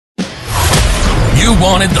you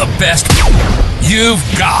wanted the best, you've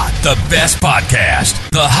got the best podcast,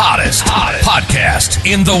 the hottest podcast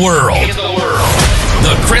in the world.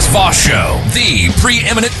 The Chris Voss Show, the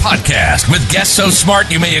preeminent podcast with guests so smart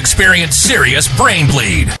you may experience serious brain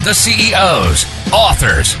bleed. The CEOs,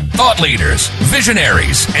 authors, thought leaders,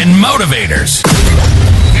 visionaries, and motivators.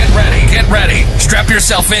 Get ready. Strap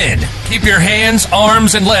yourself in. Keep your hands,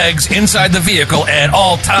 arms, and legs inside the vehicle at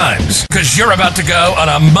all times, because you're about to go on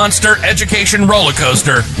a monster education roller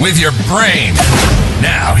coaster with your brain.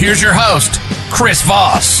 Now, here's your host, Chris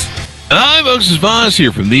Voss. Hi, folks. It's Voss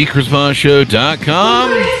here from thechrisvossshow.com.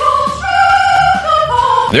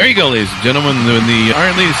 There you go, ladies and gentlemen. When the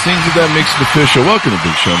Iron Lady sings it, that makes it official. Welcome to the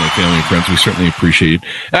big show, my family and friends. We certainly appreciate it.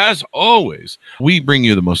 As always, we bring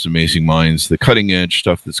you the most amazing minds, the cutting-edge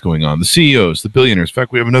stuff that's going on, the CEOs, the billionaires. In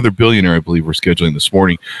fact, we have another billionaire, I believe, we're scheduling this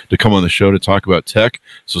morning to come on the show to talk about tech.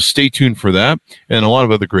 So stay tuned for that. And a lot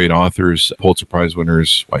of other great authors, Pulitzer Prize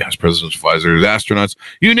winners, White House presidents, advisors, astronauts,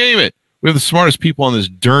 you name it. We have the smartest people on this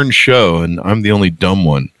darn show, and I'm the only dumb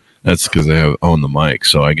one. That's because I own the mic,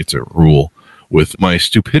 so I get to rule with my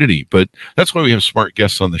stupidity. But that's why we have smart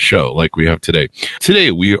guests on the show like we have today.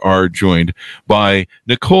 Today, we are joined by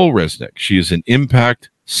Nicole Reznic. She is an impact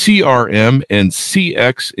CRM and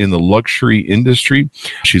CX in the luxury industry.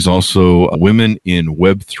 She's also a women in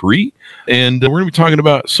Web3. And we're going to be talking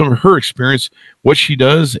about some of her experience, what she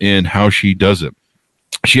does, and how she does it.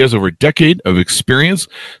 She has over a decade of experience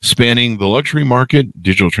spanning the luxury market,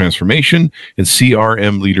 digital transformation, and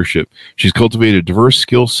CRM leadership. She's cultivated a diverse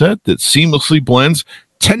skill set that seamlessly blends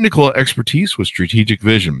technical expertise with strategic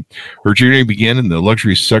vision. Her journey began in the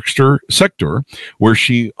luxury sector, where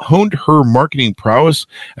she honed her marketing prowess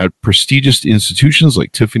at prestigious institutions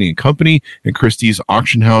like Tiffany & Company and Christie's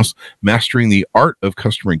Auction House, mastering the art of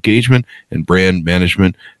customer engagement and brand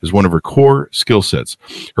management as one of her core skill sets.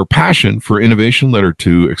 Her passion for innovation led her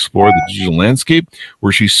to explore the digital landscape,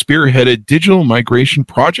 where she spearheaded digital migration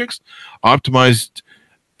projects, optimized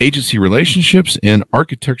agency relationships, and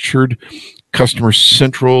architectured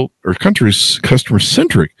customer-centric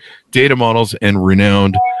data models and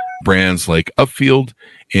renowned brands like Upfield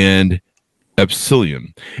and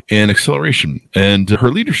Epsilon and Acceleration. And her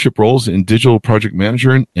leadership roles in digital project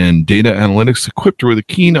management and data analytics equipped her with a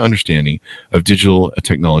keen understanding of digital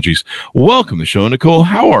technologies. Welcome to the show, Nicole.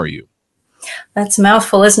 How are you? That's a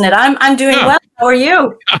mouthful, isn't it? I'm doing well. How are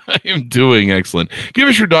you? I am doing excellent. Give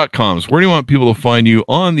us your .coms. Where do you want people to find you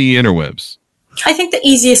on the interwebs? I think the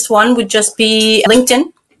easiest one would just be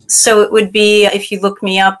LinkedIn. So it would be, if you look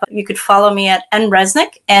me up, you could follow me at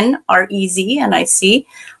Reznic, Reznic,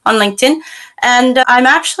 on LinkedIn. And I'm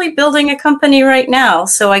actually building a company right now,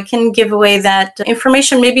 so I can give away that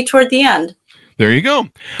information maybe toward the end. There you go.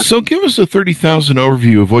 So give us a 30,000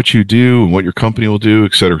 overview of what you do and what your company will do,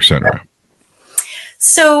 et cetera, et cetera.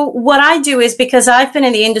 So what I do is, because I've been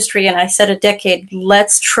in the industry and I said a decade,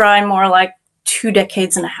 let's try more like 2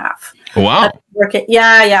 decades and a half. Wow.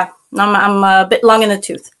 Yeah. I'm a bit long in the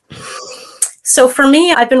tooth. So for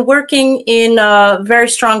me, I've been working in a very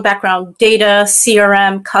strong background, data,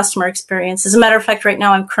 CRM, customer experience. As a matter of fact, right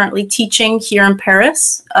now I'm currently teaching here in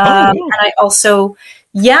Paris. And I also,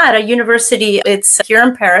 at a university, it's here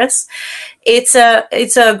in Paris. It's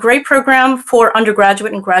a great program for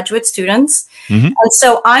undergraduate and graduate students. Mm-hmm. And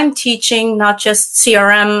so I'm teaching not just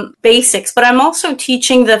CRM basics, but I'm also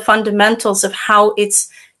teaching the fundamentals of how it's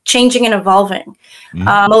changing and evolving.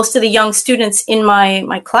 Mm-hmm. Most of the young students in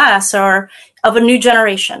my class are of a new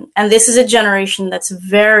generation. And this is a generation that's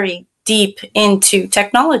very deep into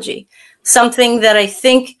technology, something that I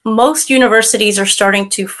think most universities are starting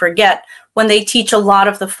to forget when they teach a lot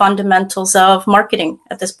of the fundamentals of marketing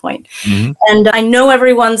at this point. Mm-hmm. And I know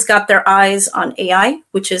everyone's got their eyes on AI,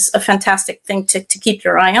 which is a fantastic thing to keep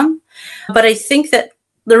your eye on. But I think that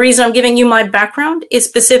the reason I'm giving you my background is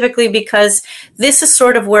specifically because this is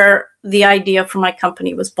sort of where the idea for my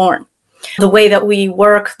company was born. The way that we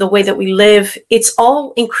work, the way that we live, it's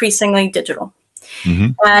all increasingly digital.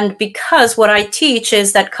 Mm-hmm. And because what I teach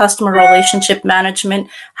is that customer relationship management,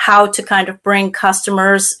 how to kind of bring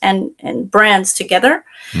customers and brands together,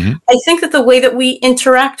 mm-hmm. I think that the way that we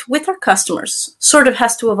interact with our customers sort of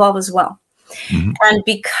has to evolve as well. Mm-hmm. And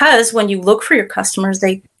because when you look for your customers,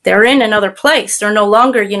 they're in another place. They're no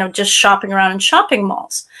longer, just shopping around in shopping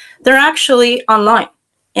malls. They're actually online.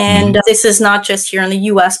 And this is not just here in the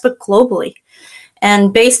US, but globally.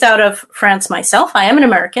 And based out of France myself, I am an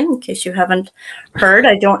American, in case you haven't heard.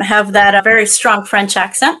 I don't have that very strong French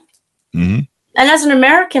accent. Mm-hmm. And as an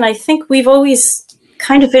American, I think we've always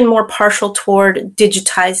kind of been more partial toward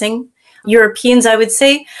digitizing Europeans, I would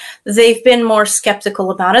say, they've been more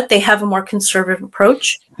skeptical about it. They have a more conservative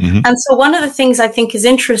approach. And so one of the things I think is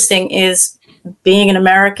interesting is being an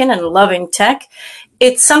American and loving tech.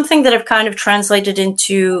 It's something that I've kind of translated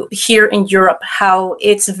into here in Europe, how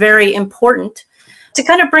it's very important to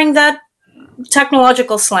kind of bring that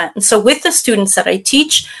technological slant. And so with the students that I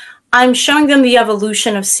teach, I'm showing them the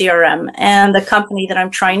evolution of CRM, and the company that I'm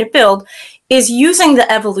trying to build is using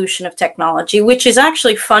the evolution of technology, which is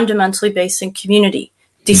actually fundamentally based in community,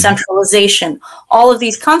 decentralization, all of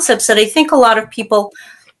these concepts that I think a lot of people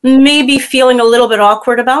may be feeling a little bit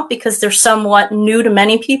awkward about because they're somewhat new to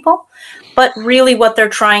many people. But really what they're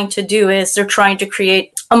trying to do is they're trying to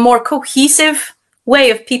create a more cohesive way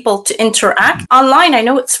of people to interact. Online, I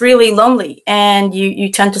know it's really lonely, and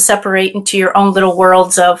you tend to separate into your own little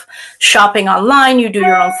worlds of shopping online, you do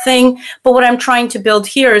your own thing. But what I'm trying to build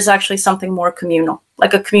here is actually something more communal,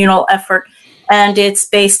 like a communal effort. And it's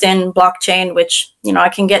based in blockchain, which, I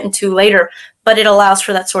can get into later, but it allows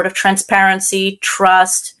for that sort of transparency,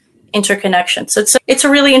 trust, interconnection. So it's a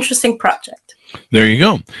really interesting project. There you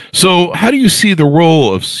go. So how do you see the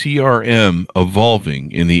role of CRM evolving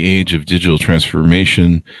in the age of digital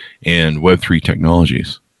transformation and Web3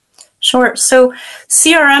 technologies? Sure. So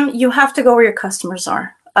CRM, you have to go where your customers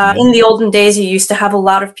are. In the olden days, you used to have a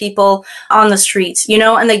lot of people on the streets,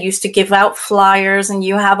 and they used to give out flyers, and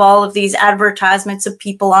you have all of these advertisements of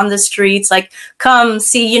people on the streets, like, come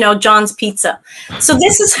see, John's Pizza. So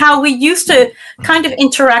this is how we used to kind of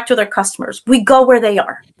interact with our customers. We go where they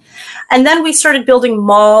are. And then we started building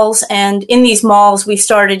malls, and in these malls, we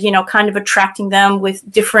started, kind of attracting them with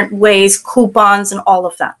different ways, coupons and all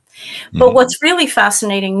of that. But what's really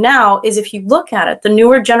fascinating now is if you look at it, the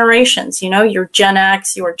newer generations, your Gen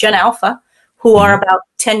X, your Gen Alpha, who are about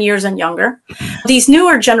 10 years and younger, these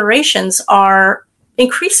newer generations are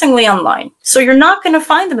increasingly online. So you're not going to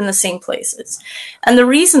find them in the same places. And the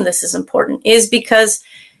reason this is important is because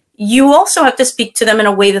you also have to speak to them in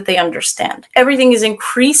a way that they understand. Everything is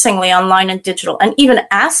increasingly online and digital, and even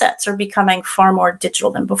assets are becoming far more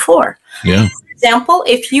digital than before. Yeah. For example,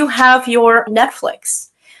 if you have your Netflix,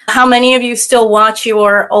 how many of you still watch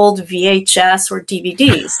your old VHS or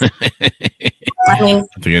DVDs? I don't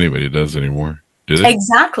think anybody does anymore. Do they?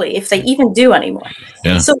 Exactly, if they even do anymore.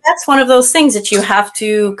 Yeah. So that's one of those things that you have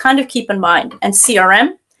to kind of keep in mind. And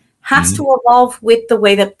CRM has to evolve with the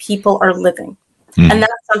way that people are living. And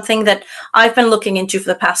that's something that I've been looking into for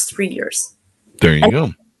the past 3 years. There you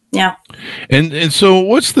go. Yeah. And so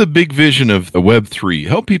what's the big vision of the Web3?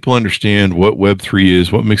 Help people understand what Web3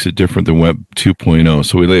 is, what makes it different than Web 2.0.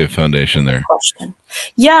 So we lay a foundation there. Question.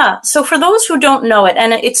 Yeah. So for those who don't know it,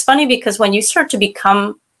 and it's funny because when you start to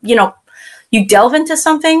become, you delve into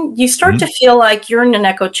something, you start to feel like you're in an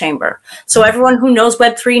echo chamber. So everyone who knows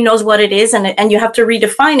Web3 knows what it is, and you have to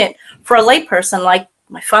redefine it for a layperson like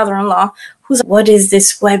my father-in-law, who's, what is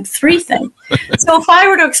this Web3 thing? So if I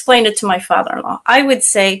were to explain it to my father-in-law, I would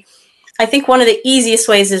say, I think one of the easiest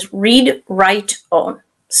ways is read, write, own.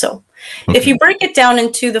 So if you break it down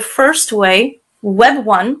into the first way, Web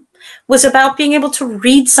 1 was about being able to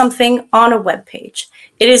read something on a web page.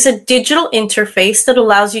 It is a digital interface that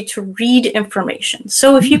allows you to read information.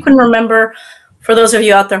 So if you can remember, for those of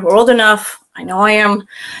you out there who are old enough, I know I am,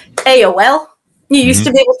 AOL. You used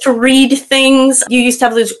to be able to read things. You used to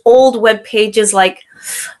have those old web pages like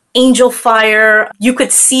Angel Fire. You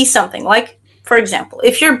could see something like, for example,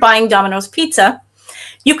 if you're buying Domino's Pizza,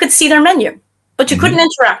 you could see their menu, but you couldn't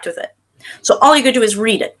interact with it. So all you could do is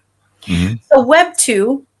read it. So Web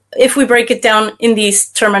 2, if we break it down in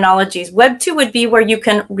these terminologies, Web 2 would be where you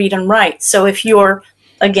can read and write. So if you're,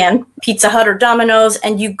 again, Pizza Hut or Domino's,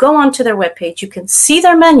 and you go onto their webpage, you can see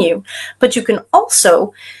their menu, but you can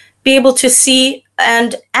also be able to see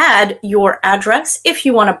and add your address if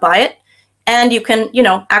you want to buy it, and you can,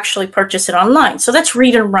 actually purchase it online. So that's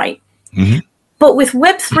read and write. But with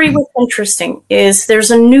Web3, what's interesting is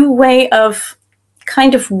there's a new way of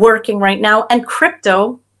kind of working right now, and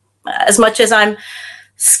crypto, as much as I'm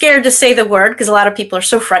scared to say the word because a lot of people are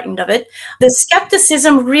so frightened of it, the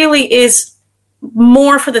skepticism really is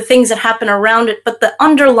more for the things that happen around it, but the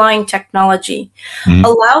underlying technology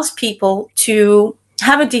allows people to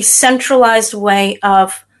have a decentralized way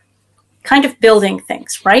of kind of building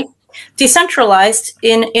things, right? Decentralized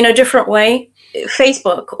in a different way,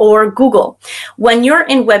 Facebook or Google. When you're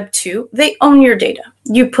in Web 2, they own your data.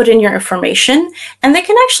 You put in your information, and they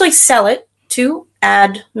can actually sell it to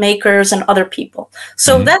ad makers and other people.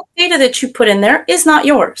 So that data that you put in there is not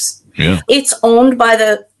yours. Yeah. It's owned by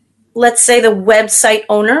the, let's say, the website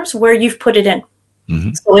owners where you've put it in.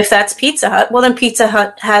 So if that's Pizza Hut, well, then Pizza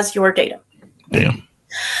Hut has your data. Yeah.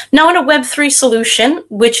 Now, in a Web3 solution,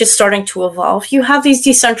 which is starting to evolve, you have these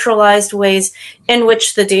decentralized ways in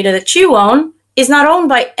which the data that you own is not owned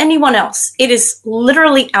by anyone else. It is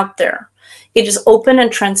literally out there. It is open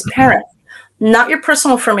and transparent. Not your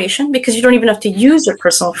personal information, because you don't even have to use your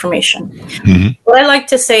personal information. Mm-hmm. What I like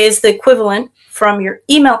to say is the equivalent from your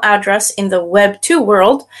email address in the Web2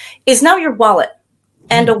 world is now your wallet.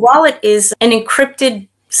 And a wallet is an encrypted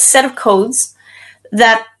set of codes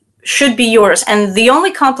that should be yours. And the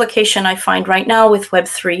only complication I find right now with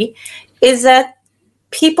Web3 is that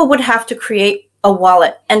people would have to create a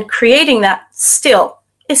wallet. And creating that still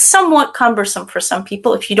is somewhat cumbersome for some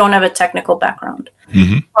people if you don't have a technical background.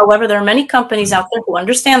 Mm-hmm. However, there are many companies out there who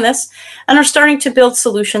understand this and are starting to build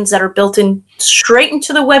solutions that are built in straight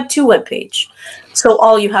into the Web2 webpage. So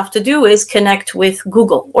all you have to do is connect with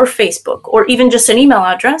Google or Facebook or even just an email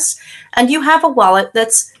address, and you have a wallet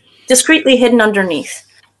that's discreetly hidden underneath.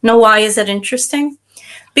 Now, why is that interesting?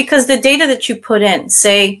 Because the data that you put in,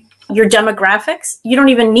 say your demographics, you don't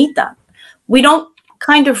even need that. We don't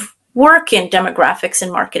kind of work in demographics in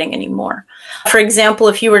marketing anymore. For example,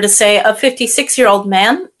 if you were to say a 56-year-old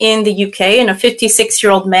man in the UK and a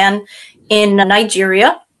 56-year-old man in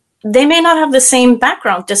Nigeria, they may not have the same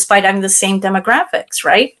background despite having the same demographics,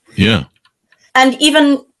 right? Yeah. And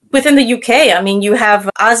even within the UK, I mean, you have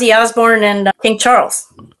Ozzy Osbourne and King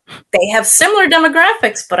Charles. They have similar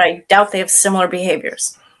demographics, but I doubt they have similar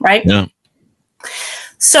behaviors, right? Yeah.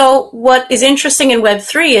 So what is interesting in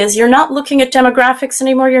Web3 is you're not looking at demographics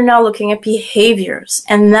anymore. You're now looking at behaviors.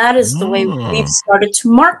 And that is the way we've started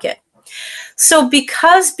to market. So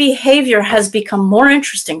because behavior has become more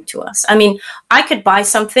interesting to us, I mean, I could buy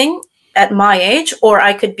something at my age, or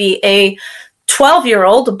I could be a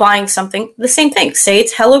 12-year-old buying something, the same thing. Say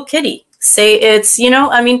it's Hello Kitty. Say it's,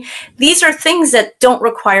 I mean, these are things that don't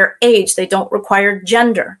require age. They don't require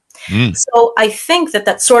gender. So I think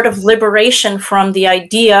that sort of liberation from the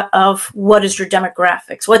idea of what is your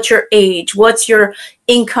demographics, what's your age, what's your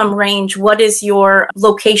income range, what is your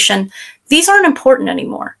location, these aren't important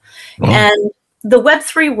anymore. And the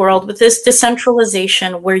Web3 world with this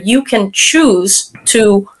decentralization where you can choose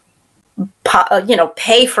to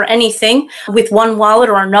pay for anything with one wallet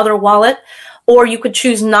or another wallet, or you could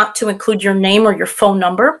choose not to include your name or your phone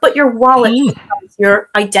number, but your wallet becomes your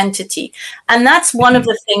identity. And that's one of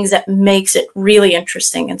the things that makes it really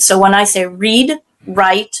interesting. And so when I say read,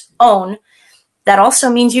 write, own, that also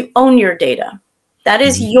means you own your data. That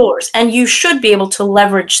is yours. And you should be able to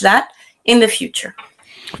leverage that in the future.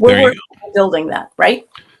 We're working on building that, right?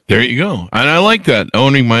 There you go. And I like that,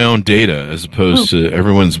 owning my own data as opposed to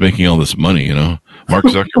everyone's making all this money, Mark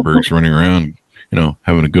Zuckerberg's running around,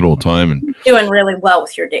 having a good old time and doing really well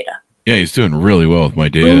with your data. Yeah, he's doing really well with my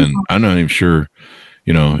data, and I'm not even sure,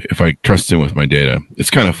 if I trust him with my data. It's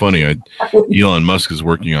kind of funny. Elon Musk is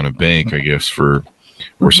working on a bank, I guess, for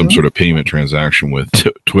some sort of payment transaction with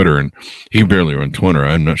Twitter, and he barely runs Twitter.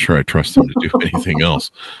 I'm not sure I trust him to do anything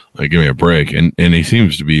else. Give me a break. And he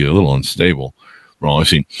seems to be a little unstable. Well, I've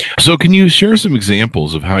seen. So can you share some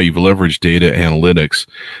examples of how you've leveraged data analytics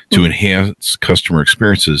to enhance customer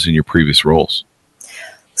experiences in your previous roles?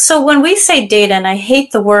 So when we say data, and I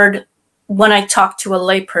hate the word when I talk to a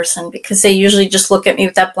layperson because they usually just look at me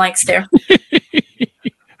with that blank stare.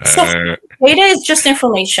 So data is just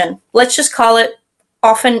information. Let's just call it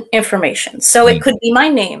often information. So it could be my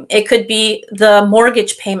name. It could be the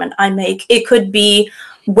mortgage payment I make. It could be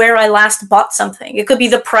where I last bought something. It could be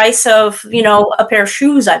the price of, a pair of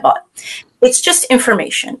shoes I bought. It's just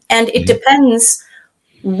information. And it depends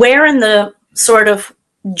where in the sort of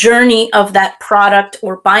journey of that product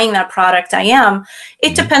or buying that product I am.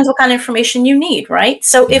 It depends what kind of information you need, right?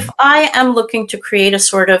 So if I am looking to create a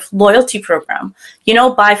sort of loyalty program,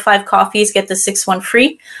 buy 5 coffees, get the 6th one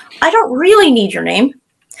free, I don't really need your name,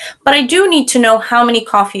 but I do need to know how many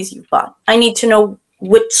coffees you've bought. I need to know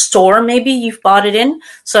which store maybe you've bought it in,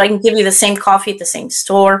 so I can give you the same coffee at the same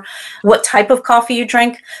store, what type of coffee you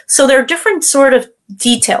drink. So there are different sort of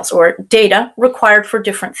details or data required for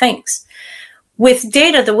different things. With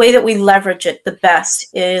data, the way that we leverage it the best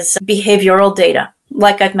is behavioral data,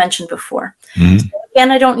 like I've mentioned before. So again,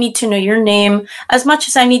 I don't need to know your name as much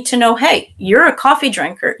as I need to know, hey, you're a coffee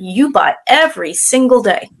drinker. You buy every single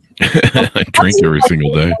day. I drink every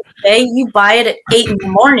single day. You buy it at 8 in the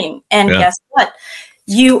morning. And guess what?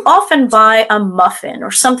 You often buy a muffin or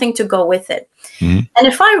something to go with it. And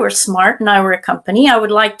if I were smart and I were a company, I would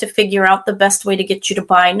like to figure out the best way to get you to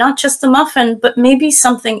buy not just the muffin, but maybe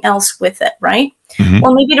something else with it, right?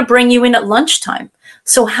 Or maybe to bring you in at lunchtime.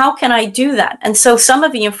 So how can I do that? And so some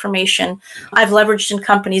of the information I've leveraged in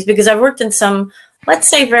companies, because I've worked in some let's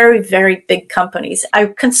say very, very big companies. I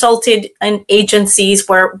consulted in agencies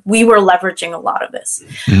where we were leveraging a lot of this.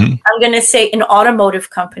 Mm-hmm. I'm going to say an automotive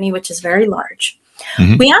company, which is very large.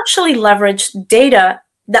 Mm-hmm. We actually leveraged data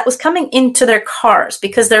that was coming into their cars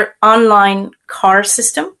because their online car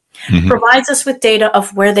system mm-hmm. provides us with data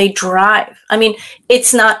of where they drive. I mean,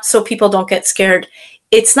 it's not, so people don't get scared,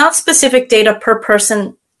 it's not specific data per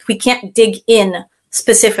person. We can't dig in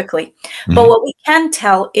specifically. Mm-hmm. But what we can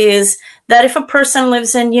tell is that if a person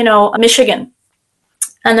lives in, Michigan,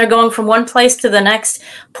 and they're going from one place to the next,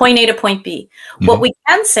 point A to point B, mm-hmm. what we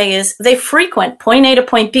can say is they frequent point A to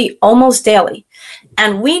point B almost daily.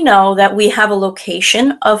 And we know that we have a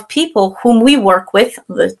location of people whom we work with,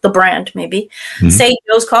 the brand maybe, mm-hmm. say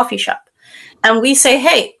Joe's Coffee Shop. And we say,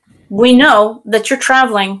 hey, we know that you're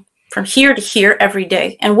traveling from here to here every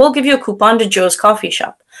day, and we'll give you a coupon to Joe's Coffee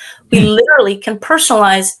Shop. We literally can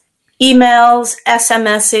personalize emails,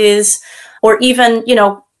 SMSs, or even,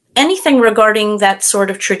 anything regarding that sort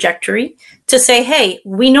of trajectory to say, hey,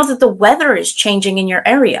 we know that the weather is changing in your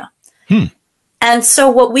area. And so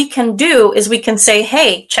what we can do is we can say,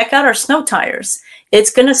 hey, check out our snow tires.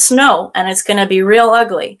 It's going to snow and it's going to be real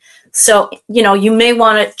ugly. So, you may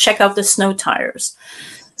want to check out the snow tires.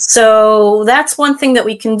 So that's one thing that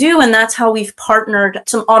we can do. And that's how we've partnered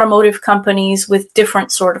some automotive companies with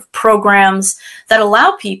different sort of programs that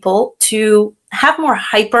allow people to have more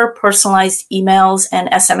hyper personalized emails and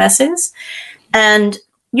SMSs. And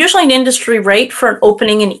usually an industry rate for an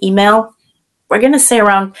opening an email, we're going to say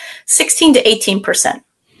around 16 to 18%.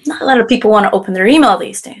 Not a lot of people want to open their email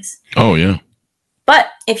these days. Oh, yeah. But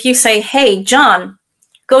if you say, hey, John,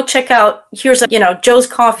 go check out, here's a, Joe's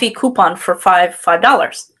Coffee coupon for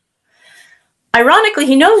 $5. Ironically,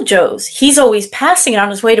 he knows Joe's. He's always passing it on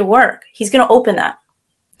his way to work. He's going to open that.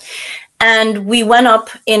 And we went up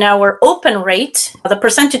in our open rate. The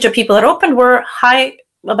percentage of people that opened were high,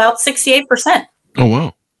 about 68%. Oh,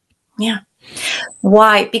 wow. Yeah.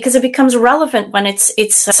 Why? Because it becomes relevant when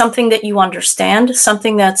it's something that you understand,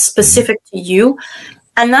 something that's specific to you.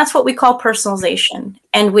 And that's what we call personalization.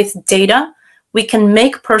 And with data, we can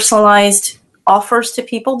make personalized offers to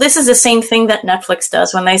people. This is the same thing that Netflix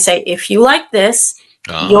does when they say, if you like this,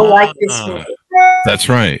 you'll like this movie. That's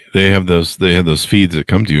right. They have those feeds that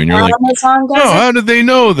come to you and you're Amazon like, how did they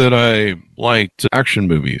know that I liked action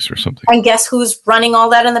movies or something? And guess who's running all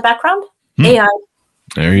that in the background? AI.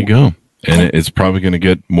 There you go. And it's probably going to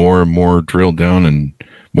get more and more drilled down and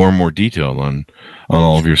more detailed on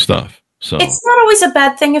all of your stuff. So it's not always a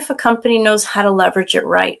bad thing if a company knows how to leverage it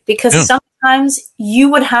right, because sometimes you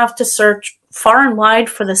would have to search far and wide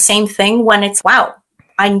for the same thing when it's, wow,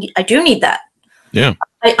 I do need that. Yeah.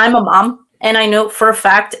 I'm a mom, and I know for a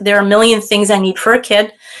fact there are a million things I need for a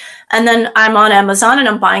kid. And then I'm on Amazon and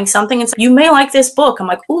I'm buying something and say, you may like this book. I'm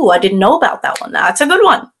like, ooh, I didn't know about that one. That's a good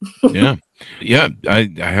one. Yeah. Yeah. I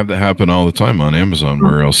have that happen all the time on Amazon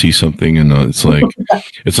where I'll see something and it's like,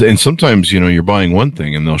 and sometimes, you're buying one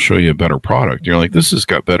thing and they'll show you a better product. You're like, this has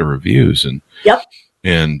got better reviews. And, yep.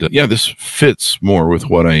 And this fits more with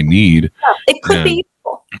what I need. Yeah, it could be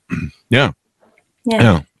useful. Yeah.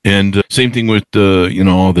 Yeah. And same thing with,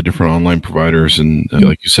 all the different online providers and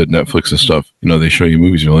like you said, Netflix and stuff, they show you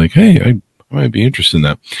movies. You're like, hey, I might be interested in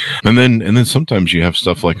that. And then sometimes you have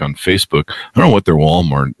stuff like on Facebook. I don't know what their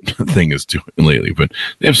Walmart thing is doing lately, but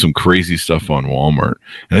they have some crazy stuff on Walmart.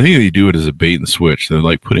 And I think they do it as a bait and switch. They're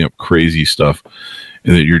like putting up crazy stuff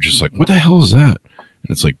and that you're just like, what the hell is that? And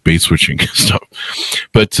it's like bait switching stuff.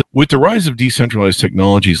 But with the rise of decentralized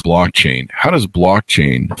technologies, blockchain, how does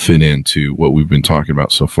blockchain fit into what we've been talking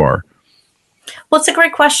about so far? Well, it's a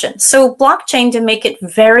great question. So blockchain, to make it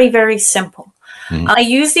very, very simple, I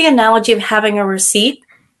use the analogy of having a receipt.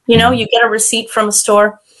 You get a receipt from a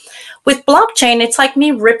store. With blockchain, it's like me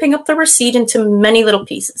ripping up the receipt into many little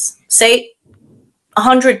pieces, say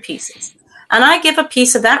 100 pieces. And I give a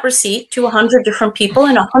piece of that receipt to 100 different people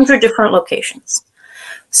in 100 different locations.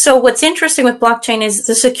 So what's interesting with blockchain is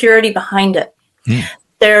the security behind it.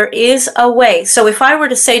 There is a way. So if I were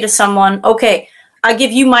to say to someone, okay, I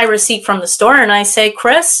give you my receipt from the store and I say,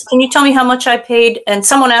 Chris, can you tell me how much I paid? And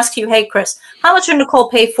someone asks you, hey, Chris, how much did Nicole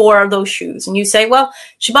pay for those shoes? And you say, well,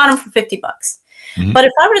 she bought them for $50. But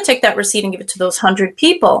if I were to take that receipt and give it to those 100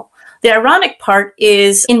 people, the ironic part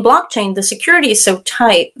is in blockchain, the security is so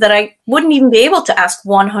tight that I wouldn't even be able to ask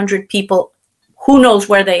 100 people who knows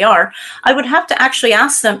where they are. I would have to actually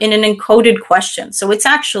ask them in an encoded question. So it's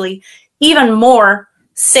actually even more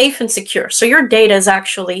safe and secure. So your data is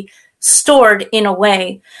actually stored in a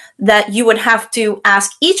way that you would have to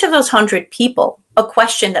ask each of those 100 people a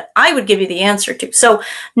question that I would give you the answer to. So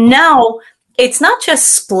now it's not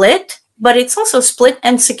just split but it's also split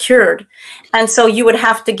and secured. And so you would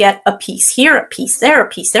have to get a piece here, a piece there, a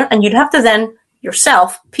piece there, and you'd have to then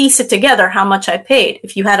yourself piece it together how much I paid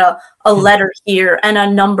if you had a letter here and a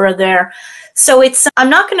number there. So I'm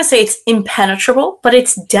not going to say it's impenetrable, but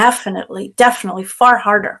it's definitely far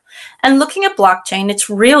harder. And looking at blockchain, it's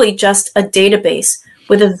really just a database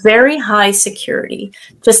with a very high security,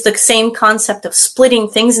 just the same concept of splitting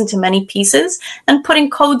things into many pieces and putting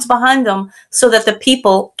codes behind them so that the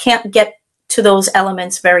people can't get to those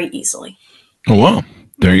elements very easily. Oh, wow.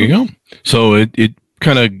 There you go. So it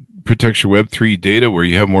kind of protects your Web3 data where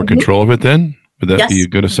you have more control of it then? Would that be a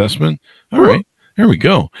good assessment? All right. There we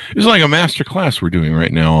go. It's like a master class we're doing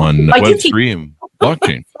right now on Web3 and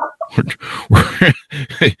blockchain.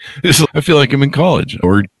 I feel like I'm in college.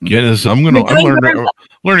 I'm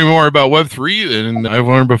learning more about Web3 than I've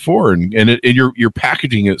learned before, and you're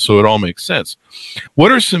packaging it so it all makes sense.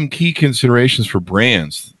 What are some key considerations for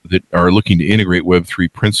brands that are looking to integrate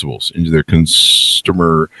Web3 principles into their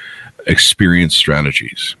customer experience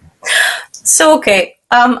strategies? So, okay.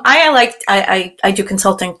 I do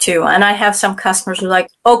consulting too, and I have some customers who are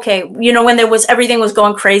like, okay, when everything was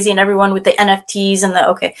going crazy and everyone with the NFTs and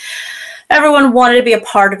everyone wanted to be a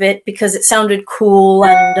part of it because it sounded cool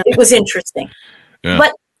and it was interesting. Yeah.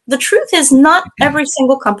 But the truth is not every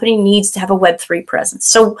single company needs to have a Web3 presence.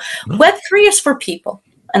 So Web3 is for people.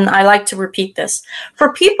 And I like to repeat this.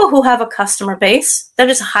 For people who have a customer base that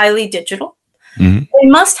is highly digital, they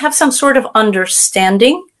must have some sort of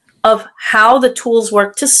understanding of how the tools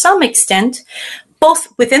work to some extent, both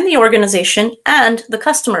within the organization and the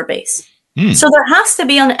customer base. So there has to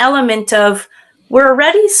be an element of, we're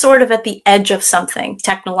already sort of at the edge of something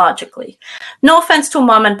technologically. No offense to a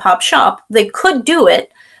mom and pop shop, they could do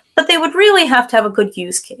it, but they would really have to have a good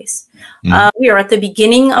use case. We are at the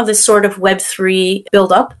beginning of this sort of Web3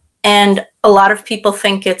 buildup, and a lot of people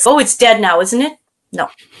think it's dead now, isn't it? No.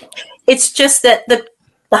 It's just that the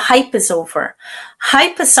hype is over.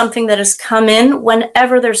 Hype is something that has come in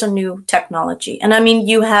whenever there's a new technology. And I mean,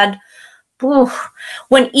 you had,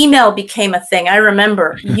 when email became a thing, I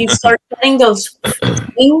remember you start getting those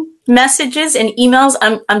messages and emails.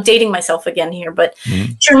 I'm dating myself again here, but do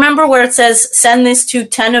you remember where it says, send this to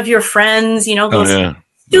 10 of your friends, those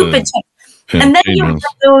stupid things. And then you have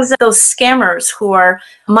those scammers who are,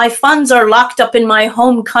 my funds are locked up in my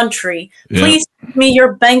home country. Please give me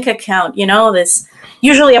your bank account. This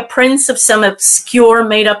usually a prince of some obscure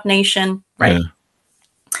made up nation, right? Yeah.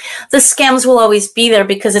 The scams will always be there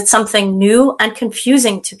because it's something new and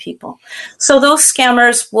confusing to people. So those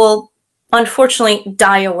scammers will unfortunately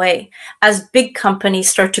die away as big companies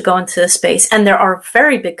start to go into the space. And there are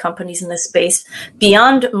very big companies in this space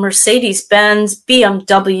beyond Mercedes-Benz,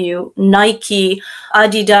 BMW, Nike,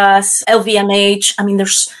 Adidas, LVMH. I mean,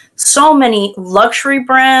 there's so many luxury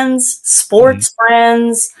brands, sports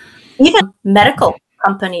brands, even medical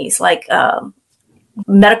companies like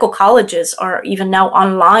medical colleges are even now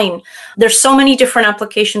online. There's so many different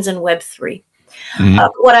applications in Web3.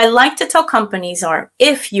 What I like to tell companies are,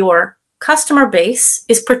 if your customer base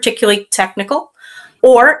is particularly technical,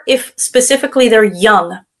 or if specifically they're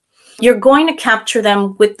young, you're going to capture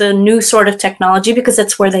them with the new sort of technology because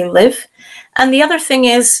that's where they live. And the other thing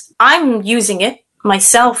is, I'm using it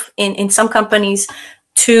myself in some companies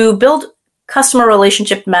to build customer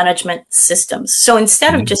relationship management systems. So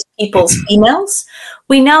instead of just people's emails,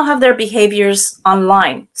 we now have their behaviors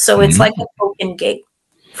online. So it's like a token gate,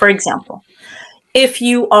 for example. If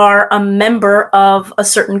you are a member of a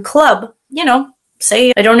certain club,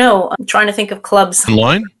 say, I don't know, I'm trying to think of clubs.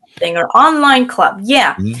 Online? Or online club.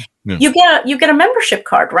 Yeah. You get a membership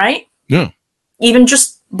card, right? Yeah. Even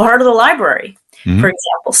just part of the library, for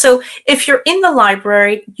example. So if you're in the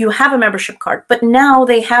library, you have a membership card, but now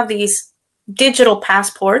they have these digital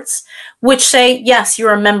passports which say, yes,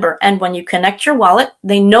 you're a member. And when you connect your wallet,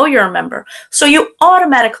 they know you're a member. So you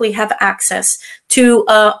automatically have access to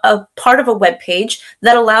a part of a web page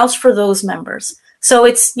that allows for those members. So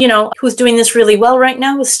it's, who's doing this really well right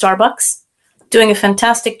now is Starbucks, doing a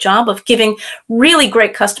fantastic job of giving really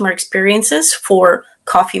great customer experiences for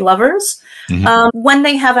coffee lovers. When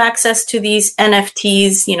they have access to these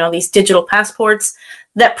NFTs, these digital passports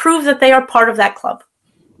that prove that they are part of that club.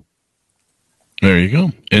 There you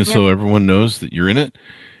go. And so everyone knows that you're in it,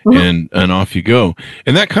 and off you go.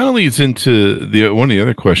 And that kind of leads into one of the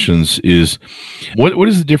other questions is, what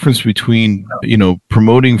is the difference between,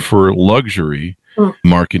 promoting for luxury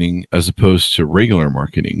marketing as opposed to regular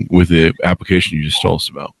marketing with the application you just told us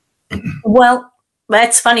about? Well,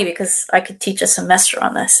 that's funny because I could teach a semester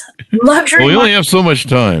on this. Luxury we only have so much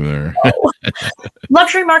time there.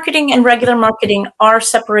 Luxury marketing and regular marketing are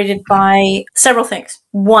separated by several things.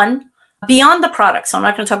 One, beyond the product. So I'm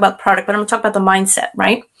not going to talk about the product, but I'm going to talk about the mindset,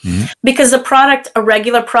 right? Because the product, a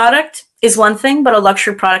regular product is one thing, but a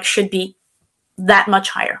luxury product should be that much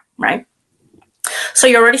higher, right? So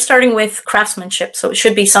you're already starting with craftsmanship. So it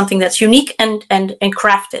should be something that's unique and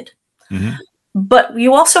crafted. But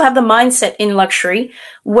you also have the mindset in luxury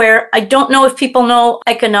where I don't know if people know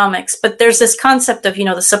economics, but there's this concept of,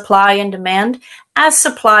 the supply and demand. As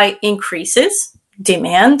supply increases,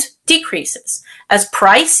 demand decreases. As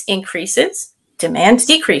price increases, demand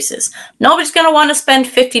decreases. Nobody's going to want to spend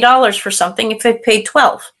 $50 for something if they pay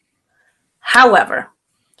 $12. However,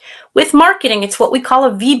 with marketing, it's what we call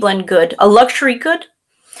a V-blend good, a luxury good.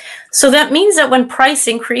 So that means that when price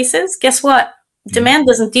increases, guess what? Demand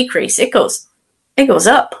doesn't decrease. It goes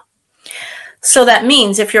up. So that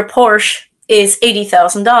means if your Porsche is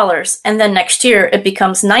 $80,000 and then next year it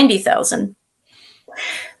becomes $90,000,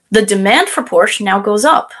 the demand for Porsche now goes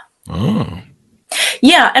up. Oh.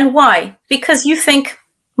 Yeah, and why? Because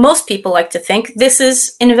most people like to think this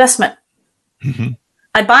is an investment.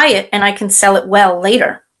 I buy it and I can sell it well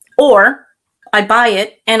later. Or I buy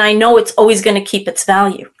it and I know it's always going to keep its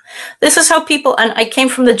value. This is how people, and I came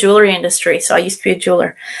from the jewelry industry, so I used to be a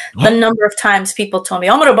jeweler. The number of times people told me,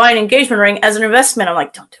 I'm going to buy an engagement ring as an investment. I'm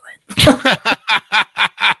like, don't do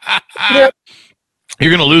it.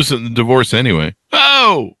 You're going to lose it in the divorce anyway.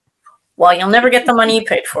 Oh! Well, you'll never get the money you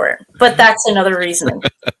paid for it. But that's another reason.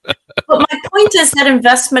 But my point is that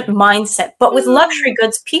investment mindset. But with luxury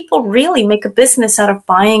goods, people really make a business out of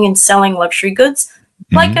buying and selling luxury goods,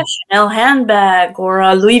 like a Chanel handbag or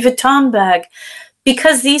a Louis Vuitton bag,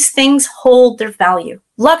 because these things hold their value.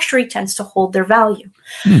 Luxury tends to hold their value.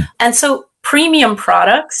 And so premium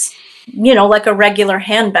products, like a regular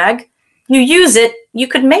handbag, you use it, you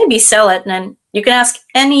could maybe sell it, and then you can ask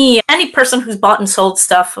any person who's bought and sold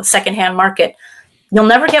stuff, a secondhand market, you'll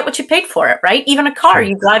never get what you paid for it, right? Even a car,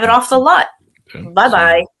 you drive it off the lot. Okay.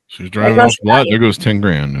 Bye-bye. So she's driving off the lot, there goes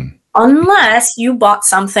 $10,000. Unless you bought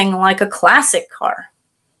something like a classic car.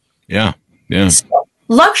 Yeah. So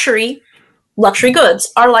luxury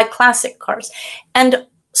goods are like classic cars. And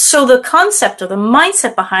so the concept or the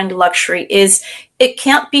mindset behind luxury is it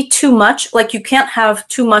can't be too much, like you can't have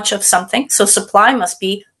too much of something. So supply must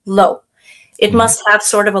be low. It must have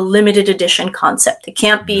sort of a limited edition concept. It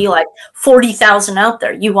can't be like 40,000 out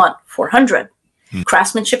there. You want 400.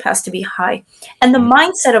 Craftsmanship has to be high. And the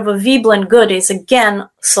mindset of a V-blend good is, again,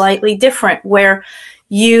 slightly different, where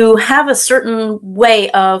you have a certain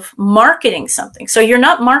way of marketing something. So you're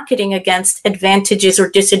not marketing against advantages or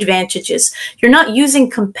disadvantages. You're not using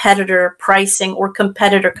competitor pricing or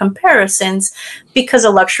competitor comparisons, because a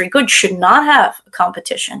luxury good should not have a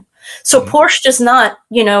competition. So Porsche does not,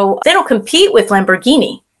 they don't compete with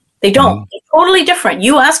Lamborghini. They don't. They're totally different.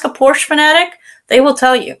 You ask a Porsche fanatic, they will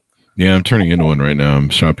tell you. Yeah, I'm turning into one right now. I'm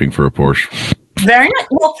shopping for a Porsche. Very nice.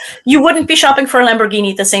 Well, you wouldn't be shopping for a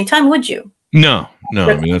Lamborghini at the same time, would you? No.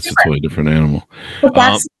 I mean, that's a totally different animal. But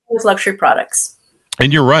that's with luxury products.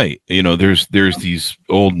 And you're right. There's these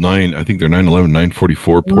old 911,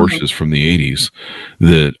 944 Porsches from the 80s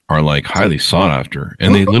that are like highly sought after.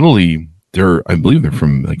 And they literally, I believe they're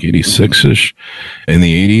from like 86-ish in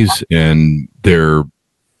the 80s. And they're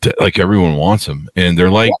like, everyone wants them. And they're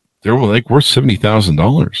like worth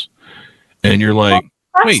 $70,000. And you're like,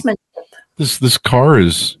 wait, this car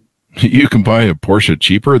is, you can buy a Porsche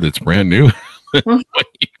cheaper that's brand new. You can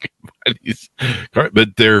buy these cars,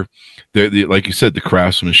 but they're like you said, the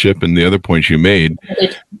craftsmanship and the other points you made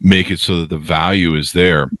make it so that the value is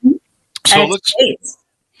there.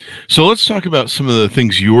 So let's talk about some of the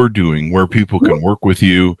things you're doing, where people can work with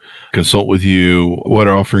you, consult with you, what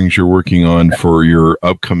offerings you're working on for your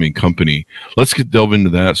upcoming company. Let's delve into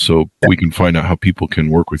that so we can find out how people can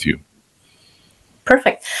work with you.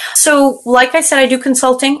 Perfect. So like I said, I do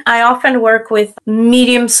consulting. I often work with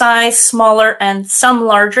medium-sized, smaller, and some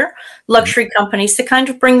larger luxury companies to kind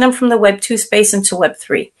of bring them from the Web2 space into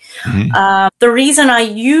Web3. The reason I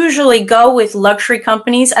usually go with luxury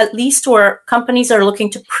companies, at least where companies are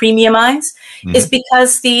looking to premiumize, is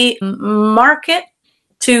because the market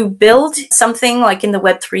to build something like in the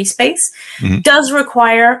Web3 space does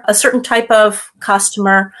require a certain type of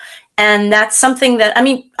customer. And that's something that,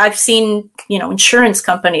 I've seen, insurance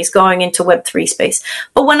companies going into Web3 space.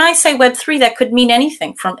 But when I say Web3, that could mean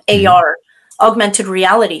anything from AR, augmented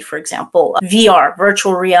reality, for example, VR,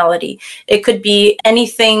 virtual reality. It could be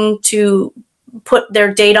anything to put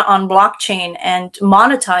their data on blockchain and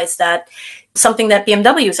monetize that, something that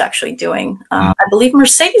BMW is actually doing. I believe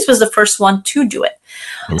Mercedes was the first one to do it.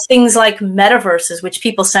 Things like metaverses, which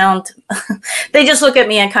people they just look at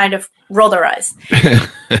me and kind of roll their eyes.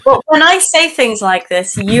 But when I say things like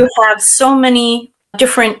this, you have so many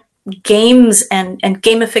different games and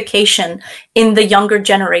gamification in the younger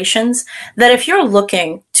generations that if you're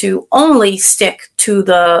looking to only stick to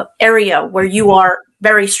the area where you are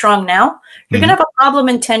very strong now, you're going to have a problem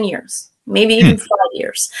in 10 years, maybe even 5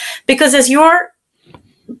 years. Because as your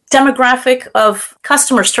demographic of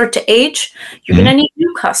customers start to age, you're going to need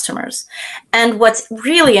new customers. And what's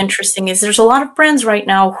really interesting is there's a lot of brands right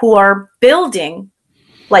now who are building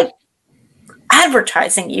like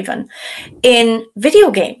advertising even in video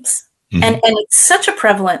games. And it's such a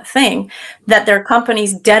prevalent thing that there are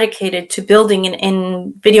companies dedicated to building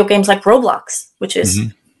in video games like Roblox, which is,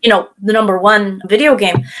 the number one video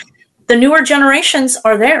game. The newer generations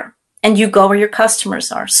are there and you go where your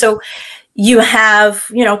customers are. So you have,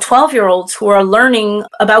 12-year-olds who are learning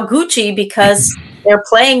about Gucci because they're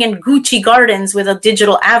playing in Gucci gardens with a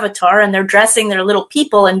digital avatar and they're dressing their little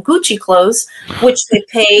people in Gucci clothes, which they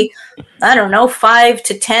pay, I don't know, $5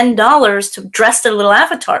 to $10 to dress their little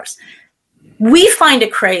avatars. We find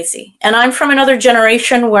it crazy. And I'm from another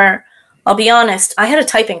generation where, I'll be honest, I had a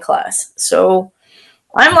typing class. So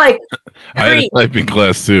I'm like, I had a typing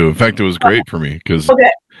class too. In fact, it was great for me because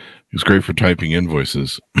it was great for typing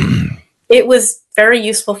invoices. It was very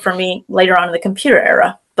useful for me later on in the computer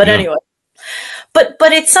era. But anyway, but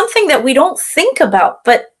it's something that we don't think about.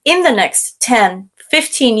 But in the next 10,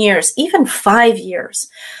 15 years, even 5 years,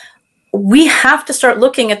 we have to start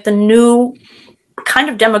looking at the new kind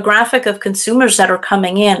of demographic of consumers that are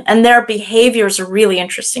coming in, and their behaviors are really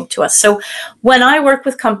interesting to us. So when I work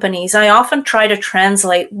with companies, I often try to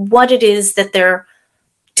translate what it is that they're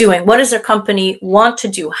doing. What does their company want to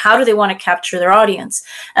do? How do they want to capture their audience?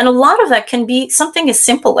 And a lot of that can be something as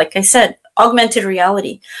simple, like I said, augmented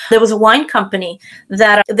reality. There was a wine company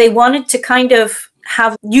that they wanted to kind of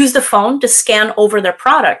use the phone to scan over their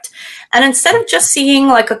product. And instead of just seeing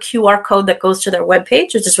like a QR code that goes to their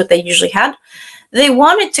webpage, which is what they usually had, they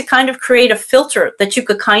wanted to kind of create a filter that you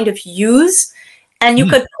could kind of use, and you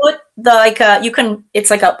could put it's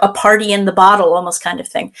like a party in the bottle almost kind of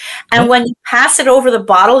thing. And when you pass it over the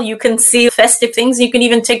bottle, you can see festive things. You can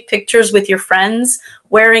even take pictures with your friends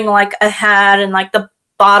wearing like a hat and like the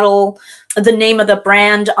bottle, the name of the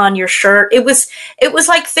brand on your shirt. It was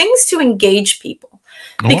like things to engage people.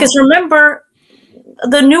 Because remember,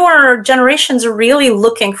 the newer generations are really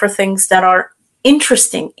looking for things that are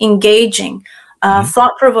interesting, engaging,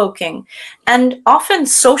 thought-provoking, and often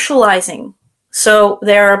socializing. So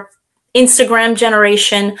they're Instagram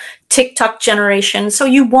generation, TikTok generation. So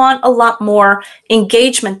you want a lot more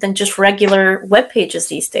engagement than just regular web pages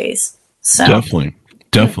these days. So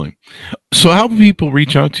Definitely. So how do people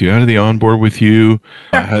reach out to you? How do they onboard with you?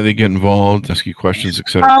 How do they get involved, ask you questions,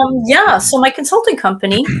 etc.? So my consulting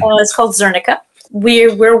company is called Reznic.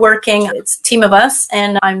 We're working, it's a team of us,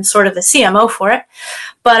 and I'm sort of the CMO for it.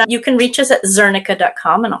 But you can reach us at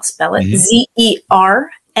zernica.com, and I'll spell it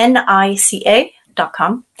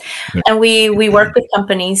ZERNICA.com. And we work with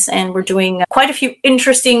companies, and we're doing quite a few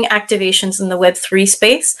interesting activations in the Web3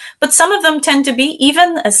 space. But some of them tend to be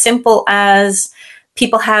even as simple as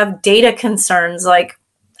people have data concerns, like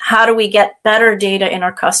how do we get better data in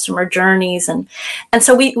our customer journeys? And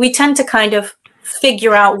so we tend to kind of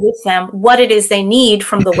figure out with them what it is they need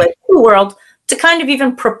from the Web2 world to kind of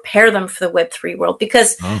even prepare them for the Web3 world,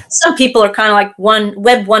 because some people are kind of like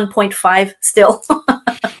Web 1.5 still.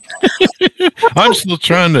 I'm still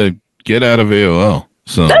trying to get out of AOL.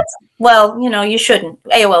 So you shouldn't.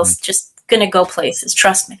 AOL's just going to go places.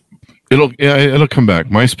 Trust me. It'll come back.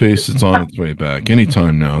 MySpace, it's on its way back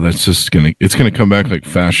anytime now. That's just it's gonna come back like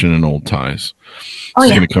fashion and old ties.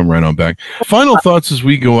 It's gonna come right on back. Final thoughts as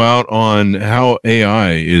we go out on how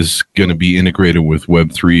AI is gonna be integrated with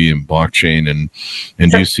Web3 and blockchain, and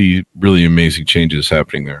do you see really amazing changes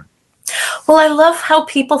happening there? Well, I love how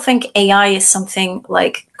people think AI is something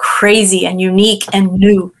like crazy and unique and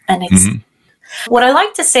new, and it's what I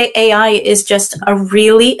like to say. AI is just a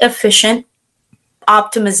really efficient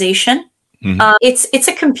optimization. It's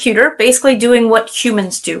a computer basically doing what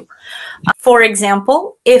humans do. For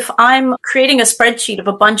example, if I'm creating a spreadsheet of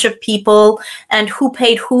a bunch of people and who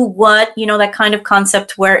paid who what, that kind of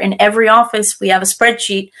concept where in every office we have a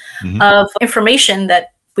spreadsheet of information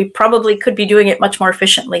that we probably could be doing it much more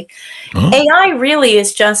efficiently. AI really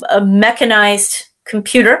is just a mechanized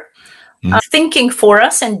computer thinking for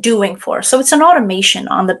us and doing for us. So it's an automation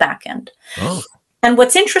on the back end. And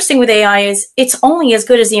what's interesting with AI is it's only as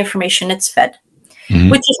good as the information it's fed,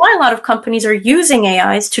 which is why a lot of companies are using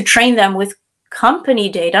AIs to train them with company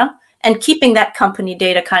data and keeping that company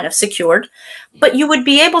data kind of secured. But you would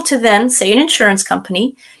be able to then, say an insurance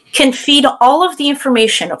company, can feed all of the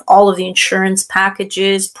information of all of the insurance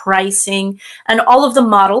packages, pricing, and all of the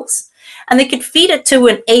models. and they could feed it to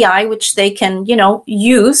an AI, which they can,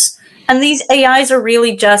 use. And these AIs are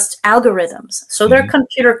really just algorithms. So they're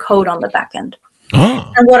computer code on the back end.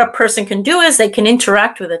 Oh. And what a person can do is they can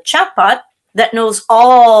interact with a chatbot that knows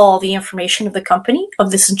all the information of the company,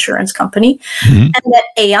 of this insurance company. And that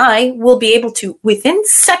AI will be able to, within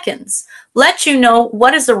seconds, let you know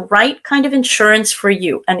what is the right kind of insurance for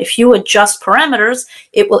you. And if you adjust parameters,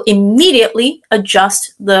 it will immediately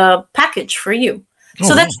adjust the package for you.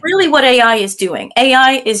 So that's really what AI is doing.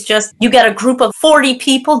 AI is just, you get a group of 40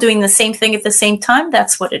 people doing the same thing at the same time.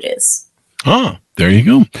 That's what it is. Ah, there you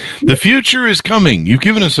go. The future is coming. You've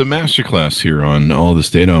given us a masterclass here on all this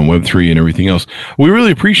data on Web3 and everything else. We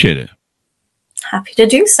really appreciate it. Happy to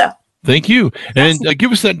do so. Thank you. And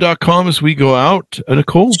give us that .com as we go out,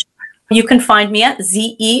 Nicole. You can find me at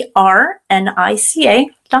zernica.com,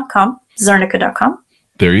 zernica.com.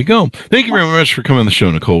 There you go. Thank you very much for coming on the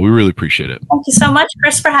show, Nicole. We really appreciate it. Thank you so much,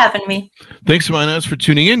 Chris, for having me. Thanks to my nuts for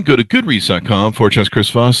tuning in. Go to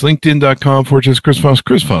goodreads.com/Chris Voss, LinkedIn.com/Chris Voss,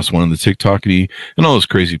 Chris Voss, one on the TikTok and all those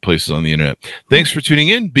crazy places on the internet. Thanks for tuning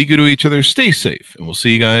in. Be good to each other. Stay safe. And we'll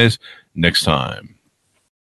see you guys next time.